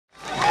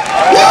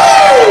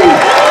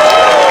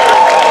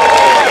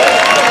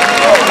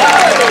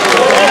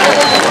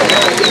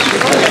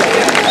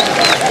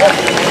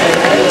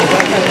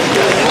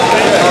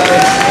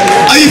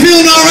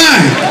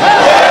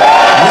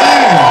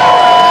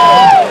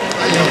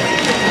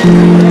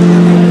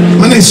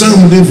song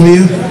I'm gonna do for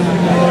you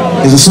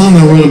is a song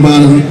I wrote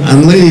about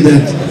a lady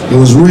that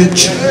was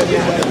rich,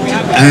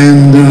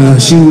 and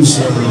she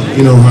was,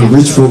 you know, how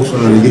rich folks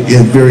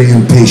get very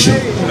impatient.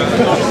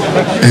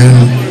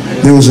 And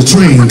there was a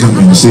train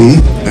coming, see,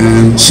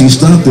 and she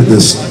stopped at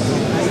this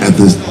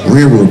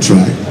railroad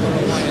track.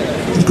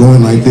 It was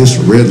going like this,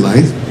 red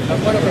light,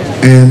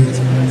 and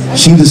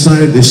she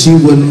decided that she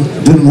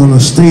didn't want to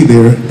stay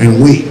there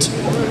and wait.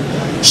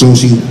 So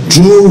she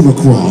drove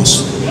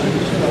across,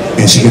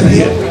 and she got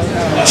hit.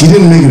 She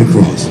didn't make it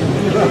across,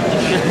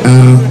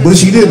 but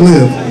she did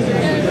live.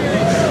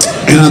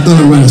 And I thought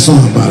I'd write a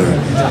song about her,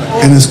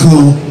 and it's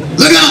called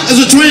 "Look Out,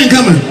 There's a Train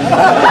Coming."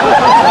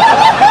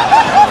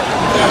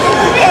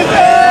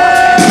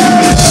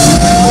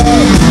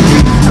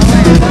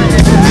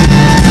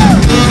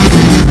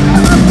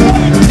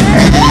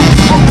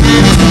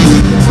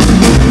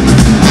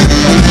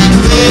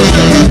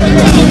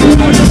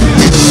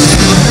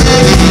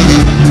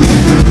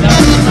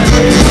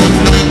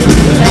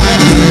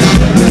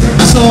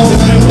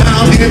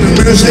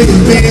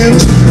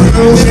 Mercedes-Benz,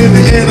 girls in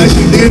the air like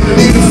she didn't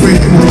need a friend.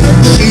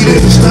 She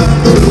didn't stop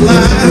for the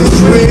light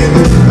was red.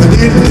 I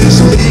didn't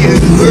listen to me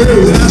and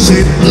heard when I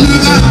said,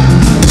 look out,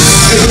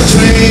 there's a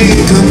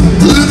train coming.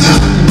 Look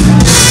out,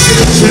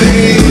 there's a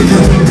train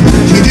coming.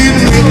 She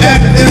didn't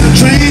react, there's a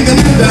train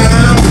coming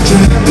down the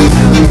track.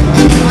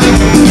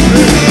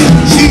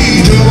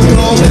 She drove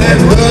across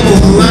that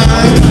double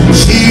line.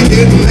 She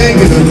didn't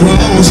make it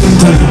across in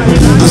time.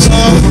 I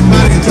saw her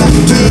body come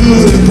to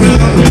the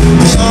ground.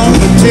 I saw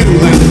her tail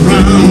like the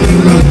ground and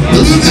round.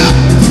 Look out,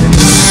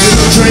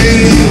 there's a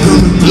train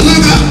coming.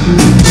 Look out,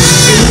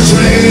 there's a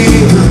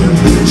train coming.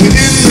 She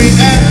didn't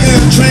react,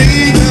 there's a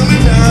train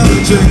coming down the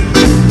track.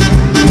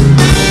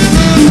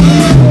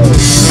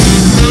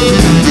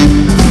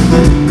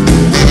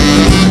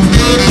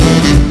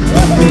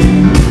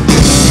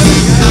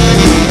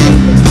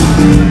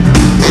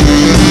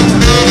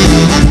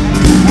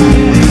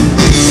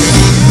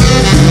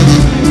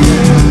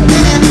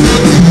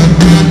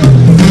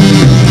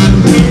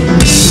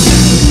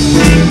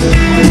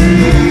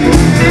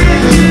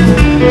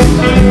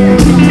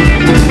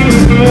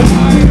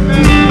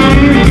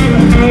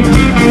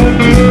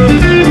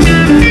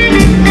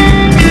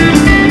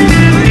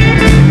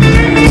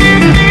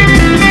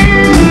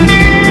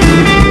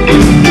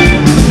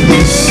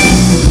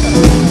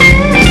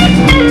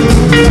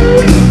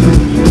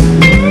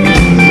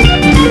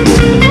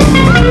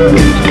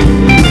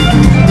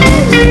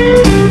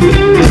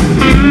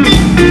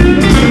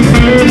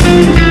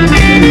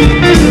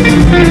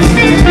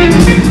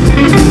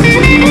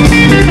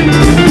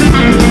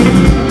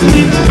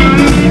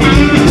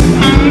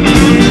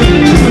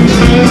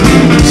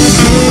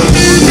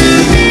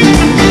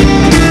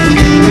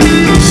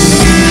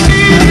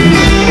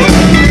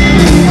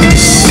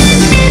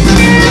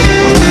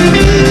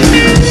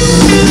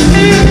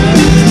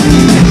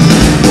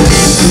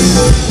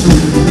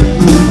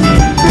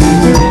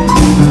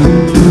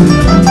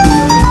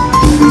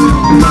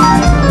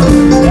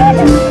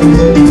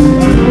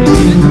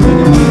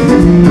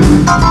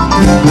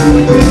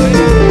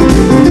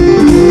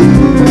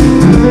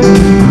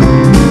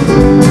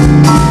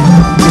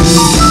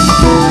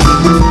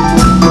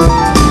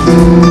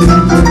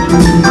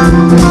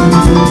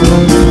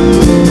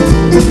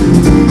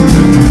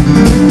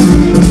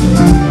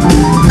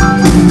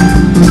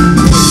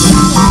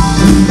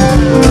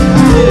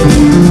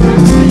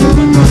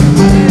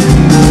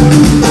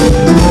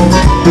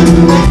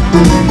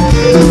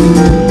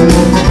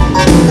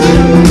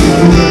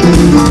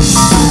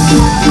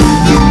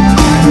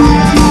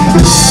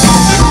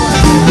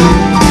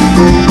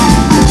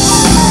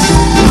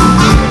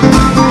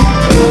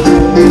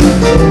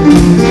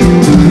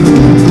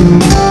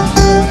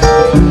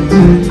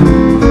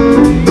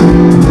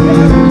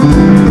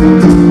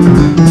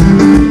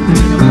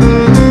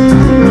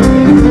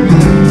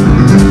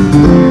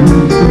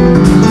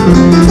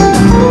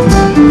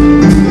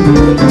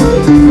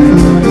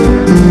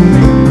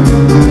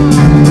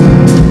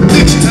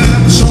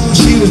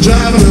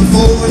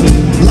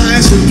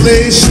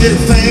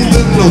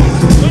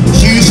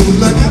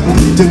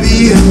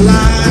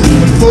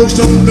 Folks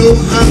don't know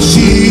how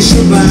she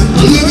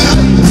survived. Look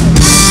out,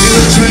 there's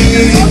a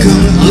train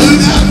coming. Look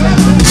out,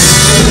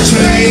 there's a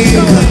train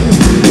coming.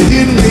 They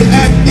didn't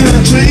react, there's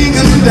a train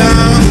coming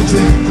down the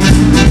track.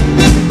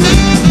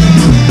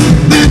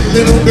 That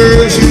little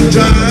girl, she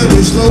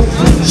driving slow.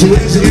 She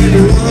waits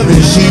everyone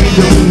and she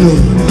don't know.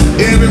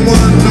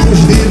 Everyone knows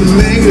she didn't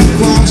make it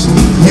across.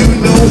 You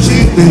know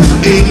she thinks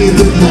ain't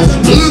the boss.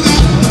 Look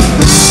out,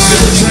 there's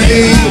a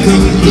train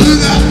coming.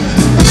 Look out,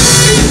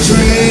 there's a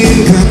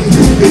train coming.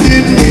 It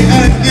didn't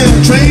react, there's a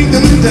train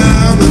coming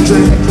down the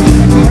track.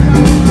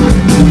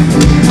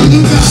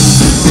 Look out,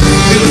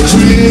 there's a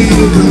train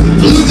coming.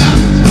 Look out,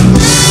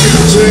 there's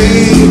a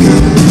train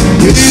coming.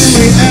 It didn't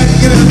react,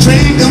 there's a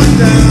train coming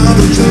down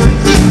the track.